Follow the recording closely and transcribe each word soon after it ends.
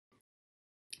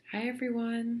Hi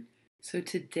everyone. So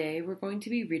today we're going to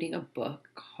be reading a book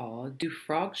called Do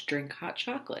Frogs Drink Hot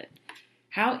Chocolate?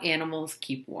 How Animals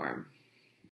Keep Warm.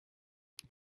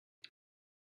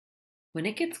 When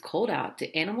it gets cold out, do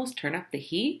animals turn up the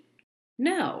heat?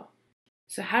 No.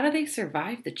 So how do they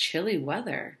survive the chilly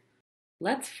weather?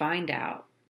 Let's find out.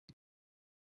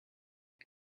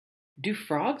 Do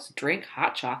frogs drink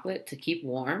hot chocolate to keep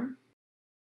warm?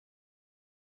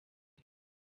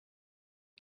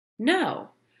 No.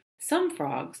 Some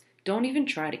frogs don't even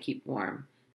try to keep warm.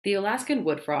 The Alaskan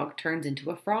wood frog turns into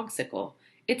a frogsicle.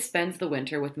 It spends the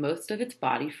winter with most of its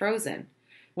body frozen.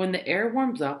 When the air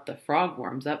warms up, the frog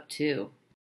warms up too.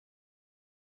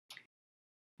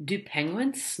 Do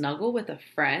penguins snuggle with a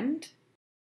friend?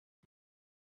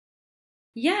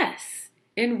 Yes!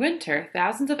 In winter,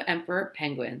 thousands of emperor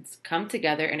penguins come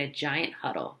together in a giant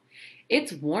huddle.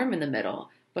 It's warm in the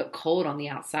middle, but cold on the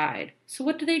outside. So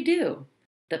what do?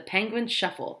 The penguins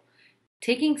shuffle.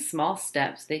 Taking small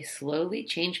steps, they slowly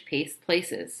change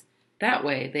places. That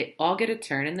way, they all get a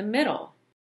turn in the middle.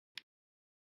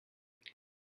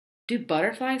 Do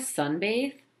butterflies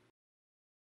sunbathe?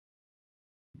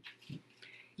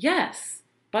 Yes.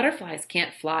 Butterflies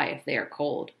can't fly if they are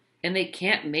cold, and they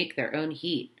can't make their own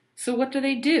heat. So what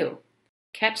do?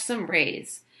 Catch some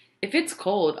rays. If it's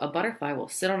cold, a butterfly will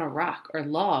sit on a rock or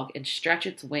log and stretch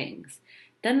its wings.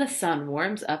 Then the sun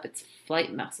warms up its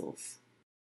flight muscles.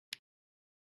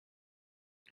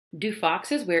 Do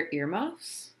foxes wear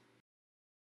earmuffs?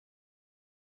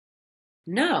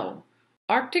 No.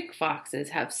 Arctic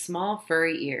foxes have small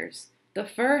furry ears. The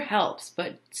fur helps,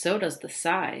 but so does the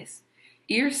size.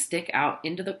 Ears stick out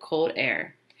into the cold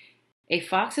air. A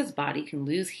fox's body can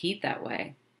lose heat that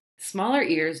way. Smaller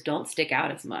ears don't stick out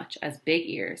as much as big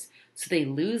ears, so they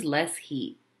lose less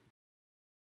heat.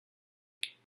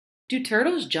 Do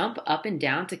turtles jump up and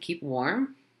down to keep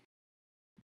warm?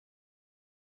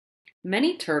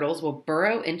 Many turtles will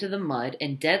burrow into the mud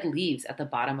and dead leaves at the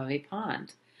bottom of a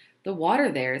pond. The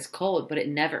water there is cold, but it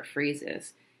never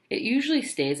freezes. It usually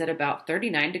stays at about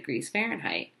 39 degrees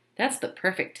Fahrenheit. That's the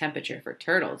perfect temperature for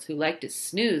turtles who like to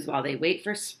snooze while they wait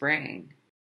for spring.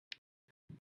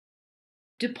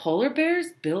 Do polar bears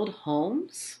build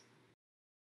homes?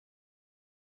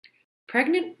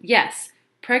 Yes,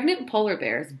 pregnant polar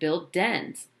bears build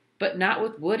dens, but not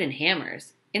with wood and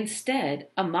hammers. Instead,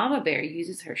 a mama bear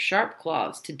uses her sharp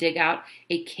claws to dig out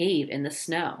a cave in the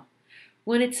snow.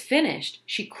 When it's finished,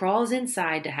 she crawls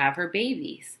inside to have her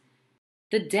babies.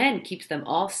 The den keeps them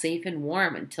all safe and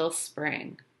warm until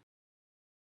spring.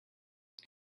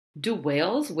 Do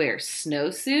whales wear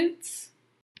snowsuits?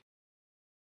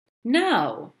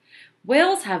 No.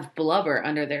 Whales have blubber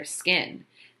under their skin.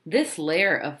 This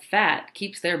layer of fat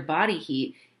keeps their body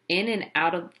heat in and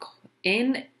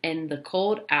the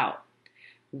cold out.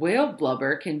 Whale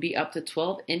blubber can be up to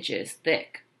 12 inches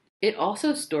thick. It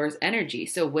also stores energy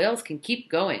so whales can keep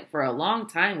going for a long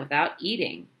time without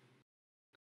eating.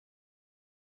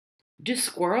 Do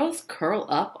squirrels curl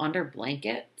up under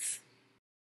blankets?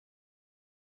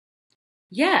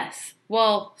 Yes,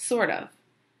 well, sort of.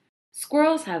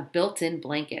 Squirrels have built-in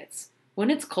blankets. When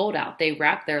it's cold out, they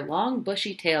wrap their long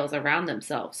bushy tails around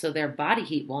themselves so their body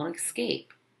heat won't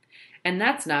escape. And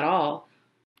that's not all.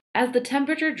 As the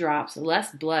temperature drops,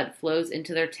 less blood flows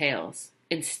into their tails.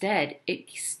 Instead, it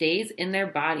stays in their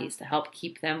bodies to help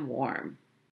keep them warm.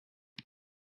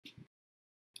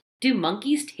 Do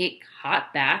monkeys take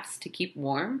hot baths to keep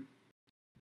warm?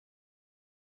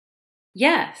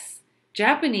 Yes.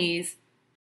 Japanese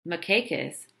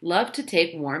macaques love to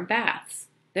take warm baths.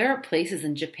 There are places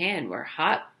in Japan where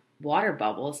hot water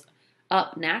bubbles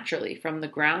up naturally from the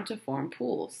ground to form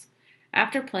pools.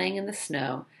 After playing in the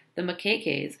snow, the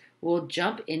macaques will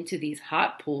jump into these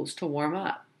hot pools to warm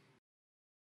up.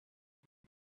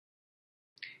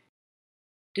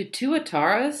 Do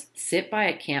tuataras sit by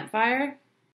a campfire?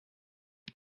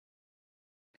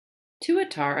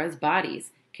 Tuatara's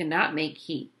bodies cannot make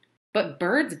heat, but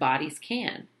birds' bodies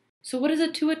can. So what does a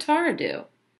tuatara do?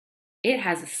 It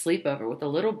has a sleepover with a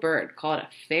little bird called a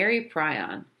fairy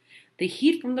prion. The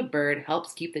heat from the bird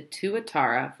helps keep the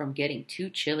tuatara from getting too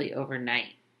chilly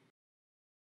overnight.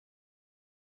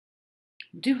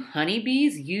 Do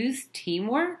honeybees use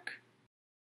teamwork?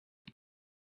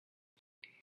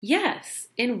 Yes,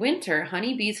 in winter,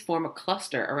 honeybees form a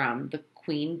cluster around the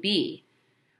queen bee.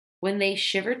 When they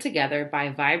shiver together by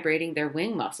vibrating their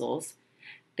wing muscles,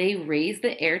 they raise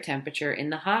the air temperature in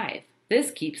the hive.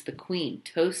 This keeps the queen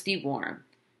toasty warm.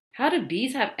 How do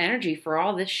bees have energy for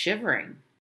all this shivering?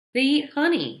 They eat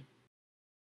honey.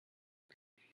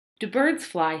 Do birds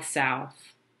fly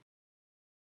south?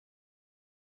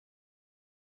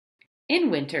 In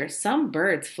winter, some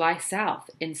birds fly south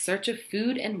in search of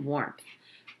food and warmth.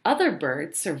 Other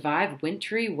birds survive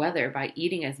wintry weather by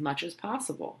eating as much as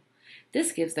possible.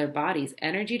 This gives their bodies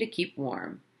energy to keep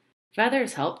warm.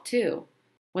 Feathers help too.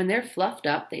 When they're fluffed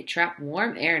up, they trap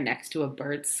warm air next to a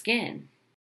bird's skin.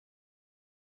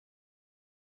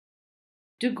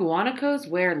 Do guanacos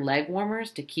wear leg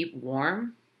warmers to keep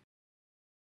warm?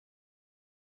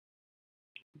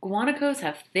 Guanacos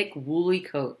have thick, woolly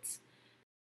coats,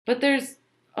 but there's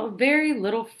a very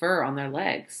little fur on their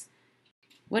legs.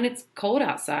 When it's cold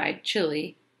outside,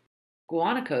 chilly,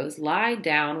 guanacos lie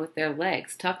down with their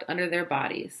legs tucked under their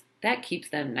bodies. That keeps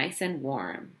them nice and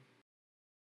warm.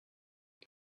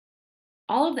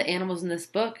 All of the animals in this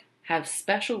book have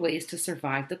special ways to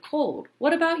survive the cold.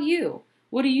 What about you?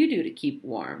 What do you do to keep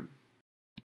warm?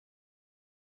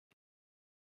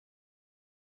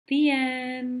 The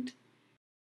end.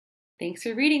 Thanks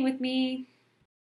for reading with me.